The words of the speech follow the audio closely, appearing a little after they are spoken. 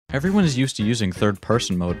Everyone is used to using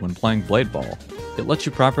third-person mode when playing Blade Ball. It lets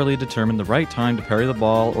you properly determine the right time to parry the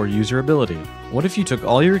ball or use your ability. What if you took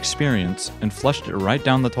all your experience and flushed it right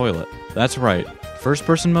down the toilet? That's right,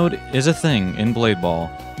 first-person mode is a thing in Blade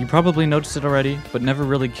Ball. You probably noticed it already, but never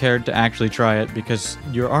really cared to actually try it because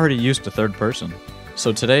you're already used to third person.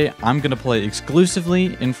 So today, I'm gonna play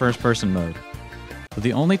exclusively in first-person mode. But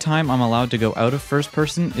the only time I'm allowed to go out of first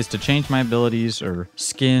person is to change my abilities or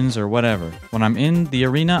skins or whatever. When I'm in the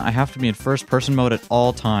arena, I have to be in first person mode at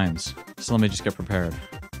all times. So let me just get prepared.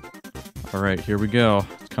 Alright, here we go.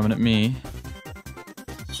 It's coming at me.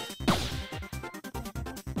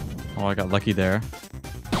 Oh, I got lucky there.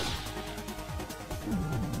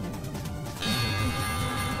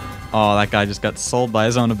 Oh, that guy just got sold by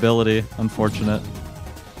his own ability. Unfortunate.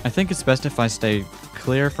 I think it's best if I stay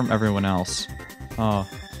clear from everyone else. Oh.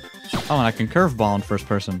 Oh, and I can curveball in first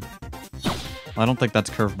person. I don't think that's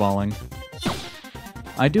curveballing.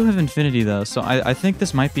 I do have infinity though, so I think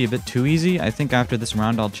this might be a bit too easy. I think after this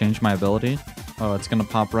round I'll change my ability. Oh, it's gonna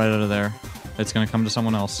pop right out of there. It's gonna come to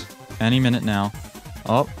someone else. Any minute now.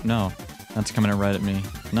 Oh, no. That's coming right at me.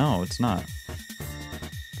 No, it's not.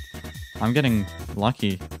 I'm getting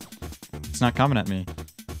lucky. It's not coming at me.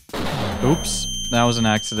 Oops. That was an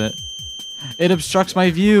accident. It obstructs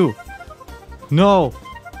my view! No!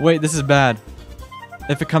 Wait, this is bad.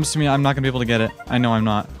 If it comes to me, I'm not gonna be able to get it. I know I'm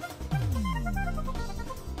not.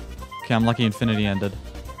 Okay, I'm lucky infinity ended.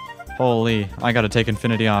 Holy, I gotta take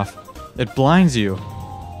infinity off. It blinds you.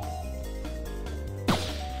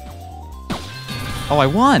 Oh, I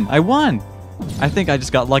won! I won! I think I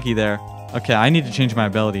just got lucky there. Okay, I need to change my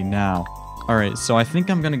ability now. Alright, so I think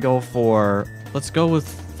I'm gonna go for... Let's go with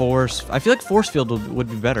force... I feel like force field would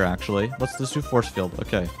be better, actually. Let's do force field.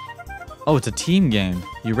 Okay. Oh, it's a team game.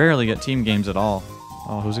 You rarely get team games at all.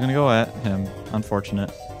 Oh, who's gonna go at him?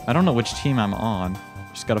 Unfortunate. I don't know which team I'm on.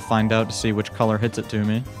 Just gotta find out to see which color hits it to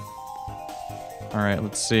me. Alright,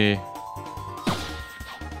 let's see.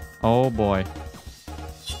 Oh boy.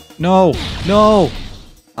 No! No!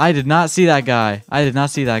 I did not see that guy. I did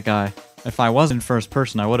not see that guy. If I was in first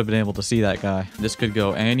person, I would have been able to see that guy. This could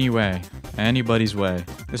go any way. Anybody's way.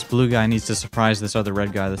 This blue guy needs to surprise this other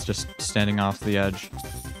red guy that's just standing off the edge.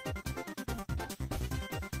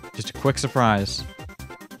 Just a quick surprise.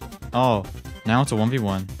 Oh, now it's a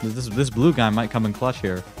 1v1. This blue guy might come in clutch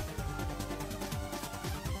here.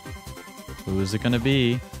 Who is it gonna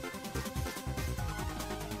be?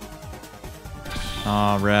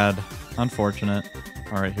 Ah, red. Unfortunate.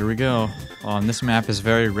 Alright, here we go. Oh, and this map is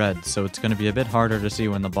very red, so it's gonna be a bit harder to see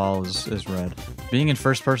when the ball is red. Being in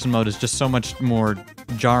first person mode is just so much more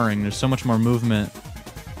jarring. There's so much more movement.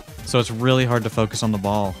 So it's really hard to focus on the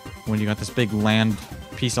ball when you got this big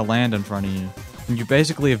piece of land in front of you. And you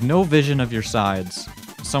basically have no vision of your sides.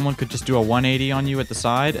 Someone could just do a 180 on you at the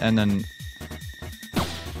side, and then...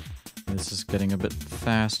 This is getting a bit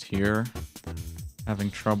fast here.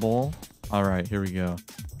 Having trouble. Alright, here we go.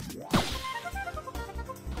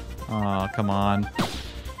 Aw, come on.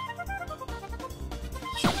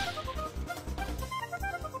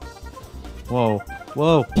 Whoa.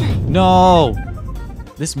 Whoa. No!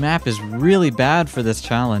 This map is really bad for this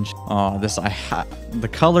challenge. Oh, the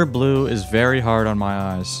color blue is very hard on my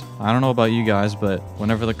eyes. I don't know about you guys, but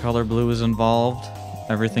whenever the color blue is involved,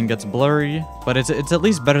 everything gets blurry. But it's at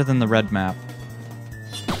least better than the red map.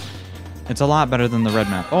 It's a lot better than the red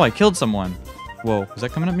map. Oh, I killed someone. Whoa, is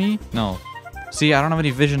that coming at me? No. See, I don't have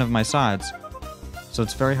any vision of my sides. So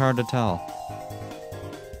it's very hard to tell.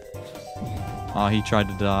 Oh, he tried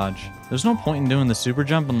to dodge. There's no point in doing the super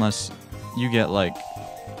jump unless you get like...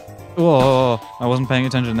 Whoa, I wasn't paying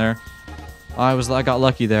attention there. I got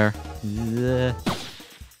lucky there.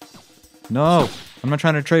 No, I'm not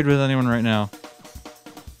trying to trade with anyone right now.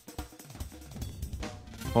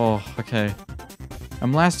 Oh, okay.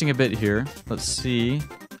 I'm lasting a bit here. Let's see.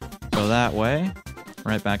 Go that way.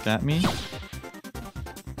 Right back at me.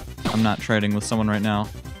 I'm not trading with someone right now.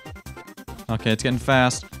 Okay, it's getting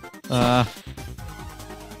fast.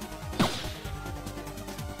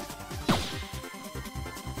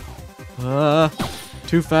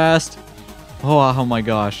 Too fast. Oh my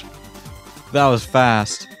gosh. That was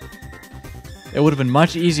fast. It would have been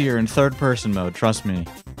much easier in third person mode, trust me.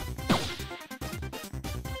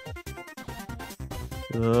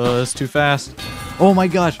 It's too fast. Oh my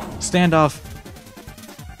gosh, standoff.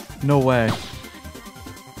 No way.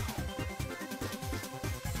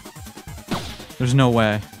 There's no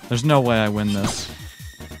way. There's no way I win this.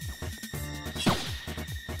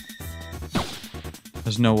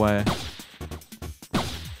 There's no way.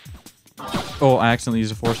 Oh, I accidentally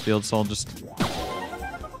used a force field, so I'll just...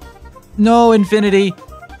 No, infinity!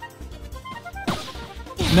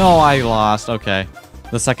 No, I lost. Okay.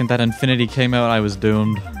 The second that infinity came out, I was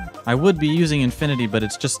doomed. I would be using infinity, but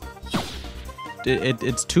it's just...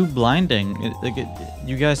 It's too blinding.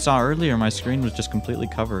 You guys saw earlier, my screen was just completely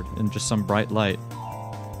covered in just some bright light.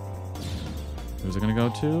 Who's it gonna go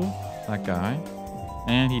to? That guy.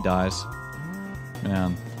 And he dies.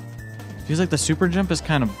 Man. Feels like the super jump is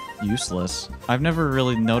kind of useless. I've never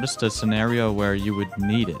really noticed a scenario where you would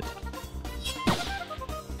need it.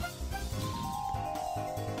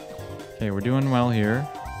 Okay, we're doing well here.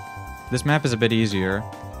 This map is a bit easier,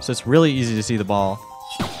 so it's really easy to see the ball.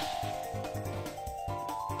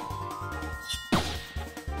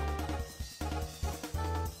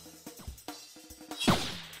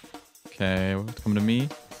 Okay, it's coming to me.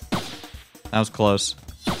 That was close.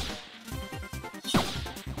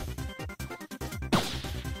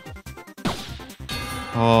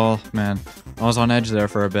 Oh, man. I was on edge there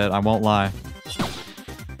for a bit, I won't lie.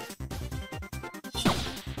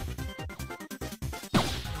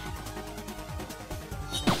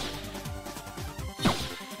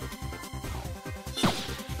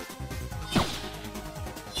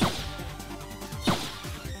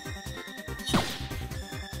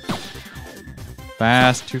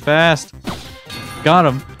 Fast, too fast. Got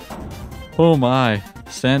him. Oh my.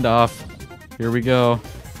 Stand off. Here we go.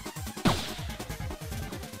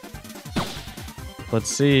 Let's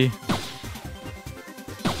see.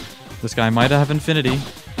 This guy might have infinity.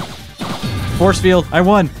 Force field. I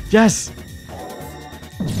won. Yes.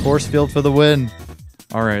 Force field for the win.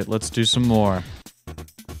 All right, let's do some more.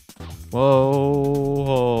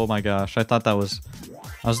 Whoa. Oh my gosh. I thought that was...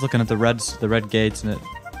 I was looking at the red gates and it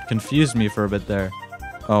confused me for a bit there.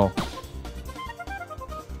 Oh.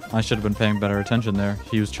 I should have been paying better attention there.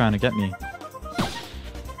 He was trying to get me.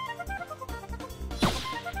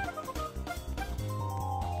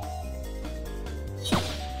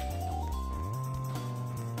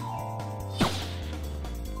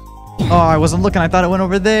 Oh, I wasn't looking. I thought it went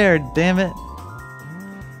over there. Damn it.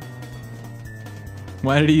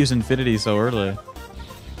 Why did he use infinity so early?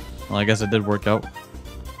 Well, I guess it did work out.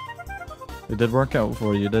 It did work out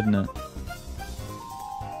for you, didn't it?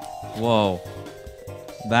 Whoa.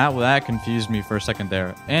 That confused me for a second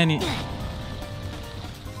there. And he...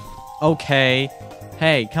 Okay.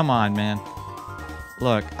 Hey, come on, man.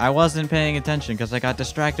 Look, I wasn't paying attention because I got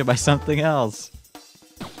distracted by something else.